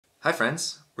Hi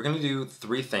friends, we're going to do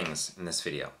three things in this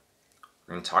video.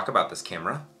 We're going to talk about this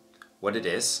camera, what it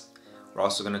is. We're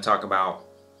also going to talk about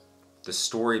the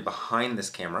story behind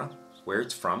this camera, where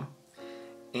it's from,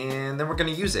 and then we're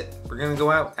going to use it. We're going to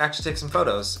go out, actually take some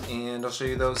photos, and I'll show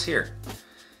you those here.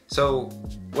 So,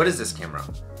 what is this camera?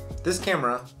 This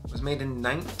camera was made in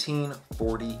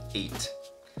 1948,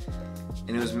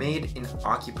 and it was made in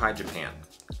occupied Japan.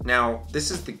 Now,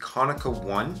 this is the Konica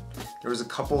 1. There was a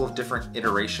couple of different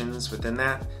iterations within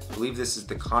that. I believe this is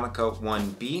the Konica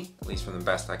 1B, at least from the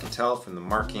best I can tell from the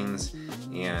markings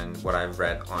and what I've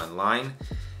read online.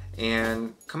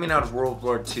 And coming out of World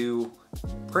War II,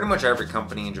 pretty much every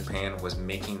company in Japan was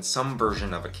making some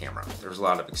version of a camera. There was a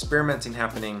lot of experimenting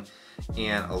happening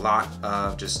and a lot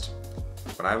of just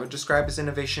what I would describe as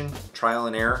innovation, trial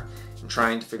and error, and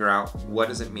trying to figure out what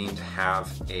does it mean to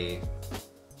have a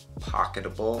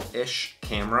pocketable-ish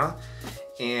camera.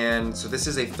 And so this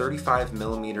is a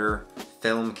 35mm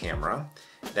film camera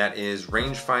that is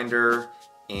rangefinder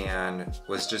and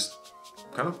was just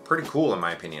kind of pretty cool in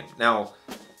my opinion. Now,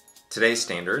 today's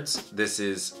standards, this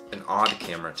is an odd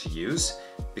camera to use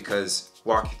because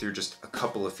walk you through just a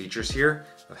couple of features here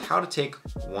of how to take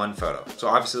one photo. So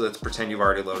obviously let's pretend you've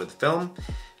already loaded the film.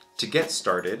 To get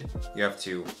started, you have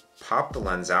to pop the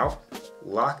lens out,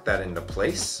 lock that into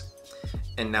place,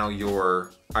 and now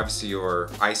obviously your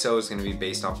ISO is going to be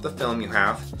based off the film you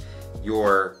have.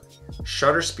 Your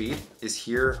shutter speed is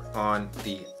here on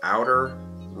the outer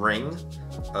ring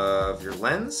of your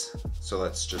lens. So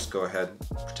let's just go ahead,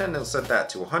 pretend to set that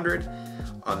to 100.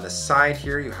 On the side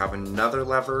here, you have another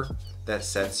lever that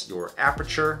sets your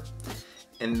aperture.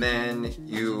 And then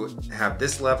you have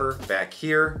this lever back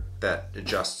here that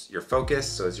adjusts your focus.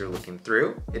 So as you're looking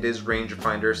through, it is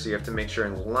rangefinder, so you have to make sure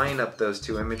and line up those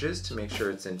two images to make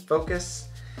sure it's in focus.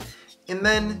 And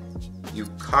then you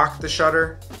cock the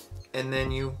shutter, and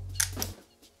then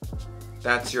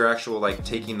that's your actual like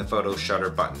taking the photo shutter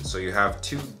button. So you have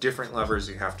two different levers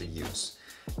you have to use.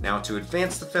 Now to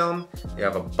advance the film, you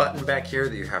have a button back here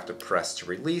that you have to press to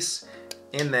release.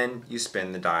 And then you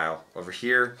spin the dial over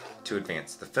here to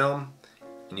advance the film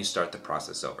and you start the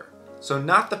process over. So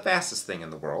not the fastest thing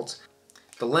in the world.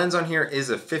 The lens on here is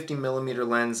a 50mm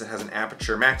lens that has an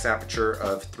aperture, max aperture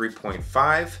of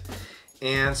 3.5.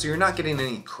 And so you're not getting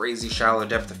any crazy shallow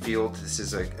depth of field. This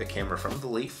is a camera from the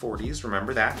late 40s,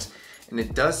 remember that. And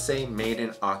it does say made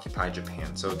in occupied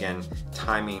Japan. So again,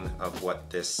 timing of what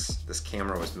this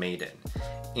camera was made in.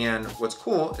 And what's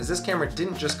cool is this camera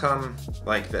didn't just come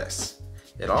like this.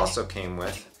 It also came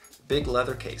with a big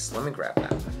leather case. Let me grab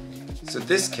that. So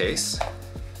this case,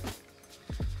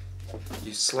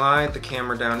 you slide the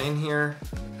camera down in here.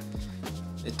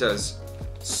 It does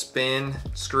spin,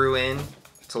 screw in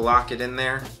to lock it in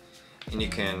there. And you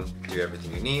can do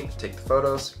everything you need. Take the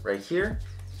photos right here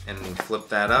and then flip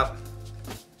that up.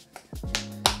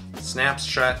 Snaps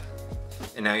shut.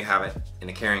 And now you have it in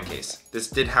a carrying case. This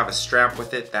did have a strap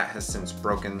with it. That has since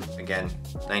broken, again,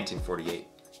 1948.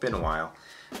 Been a while.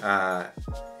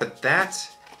 But that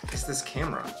is this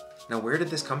camera. Now where did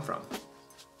this come from?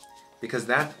 Because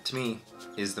that to me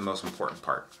is the most important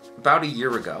part. About a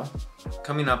year ago,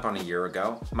 coming up on a year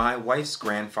ago, my wife's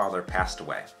grandfather passed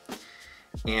away.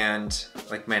 And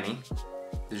like many,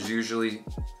 there's usually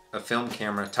a film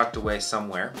camera tucked away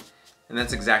somewhere, and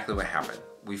that's exactly what happened.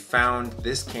 We found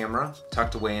this camera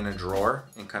tucked away in a drawer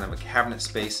in kind of a cabinet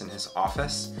space in his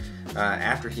office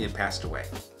after he had passed away.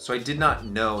 So I did not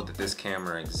know that this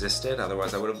camera existed,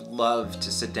 otherwise I would have loved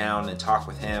to sit down and talk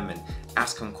with him and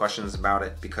ask him questions about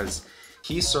it because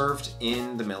he served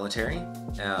in the military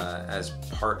as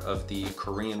part of the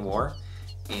Korean War,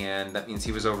 and that means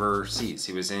he was overseas.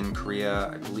 He was in Korea,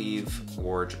 I believe,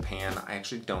 or Japan. I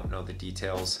actually don't know the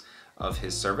details of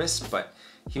his service, but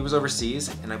he was overseas,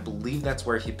 and I believe that's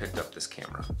where he picked up this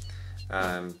camera.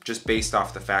 Just based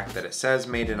off the fact that it says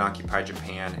made in occupied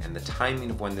Japan and the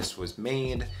timing of when this was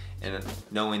made, and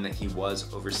knowing that he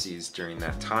was overseas during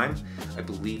that time, I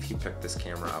believe he picked this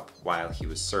camera up while he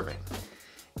was serving.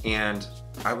 And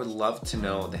I would love to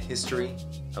know the history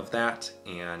of that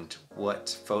and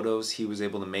what photos he was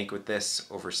able to make with this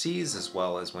overseas, as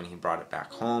well as when he brought it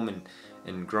back home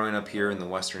and growing up here in the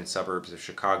western suburbs of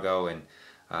Chicago and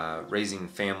raising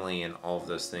family and all of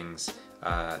those things.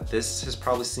 This has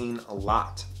probably seen a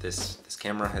lot. This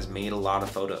camera has made a lot of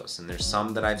photos, and there's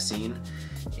some that I've seen,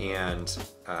 and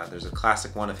there's a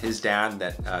classic one of his dad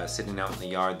that sitting out in the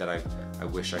yard that I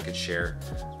wish I could share,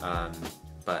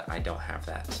 but I don't have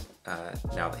that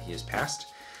now that he has passed.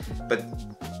 But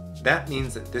that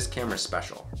means that this camera is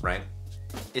special, right?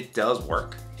 it does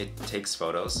work. It takes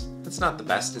photos. It's not the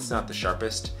best, it's not the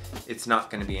sharpest, it's not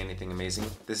gonna be anything amazing.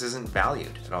 This isn't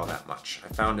valued at all that much.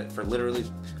 I found it for literally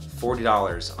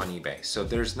 $40 on eBay. So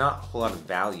there's not a whole lot of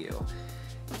value,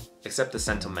 except the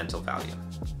sentimental value,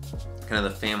 kind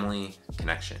of the family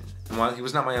connection. And while he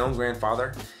was not my own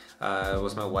grandfather,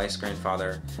 was my wife's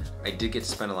grandfather, I did get to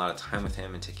spend a lot of time with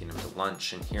him and taking him to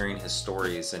lunch and hearing his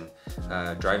stories and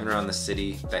driving around the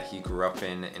city that he grew up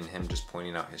in, and him just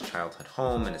pointing out his childhood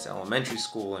home and his elementary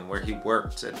school and where he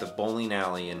worked at the bowling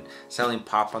alley and selling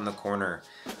pop on the corner.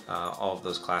 All of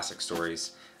those classic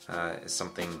stories is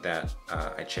something that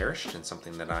I cherished and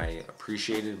something that I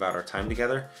appreciated about our time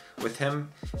together with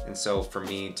him. And so for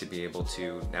me to be able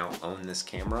to now own this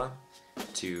camera,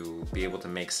 to be able to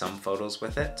make some photos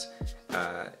with it,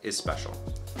 is special.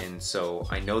 And so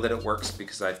I know that it works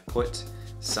because I've put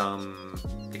some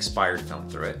expired film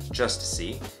through it just to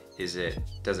see,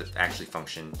 does it actually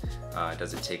function?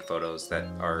 Does it take photos that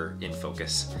are in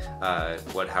focus?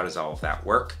 How does all of that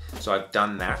work? So I've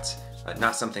done that.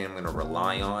 Not something I'm going to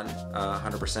rely on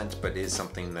 100%, but is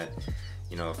something that,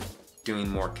 you know, doing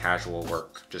more casual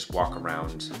work, just walk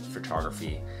around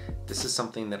photography, this is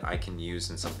something that I can use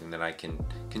and something that I can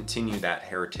continue that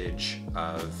heritage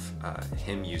of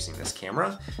him using this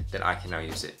camera, that I can now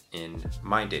use it in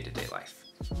my day-to-day life.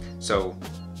 So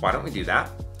why don't we do that?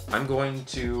 I'm going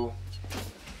to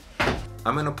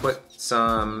put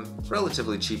some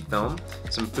relatively cheap film,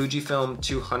 some Fujifilm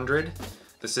 200.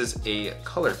 This is a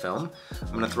color film.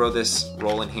 I'm gonna throw this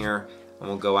roll in here and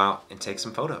we'll go out and take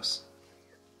some photos.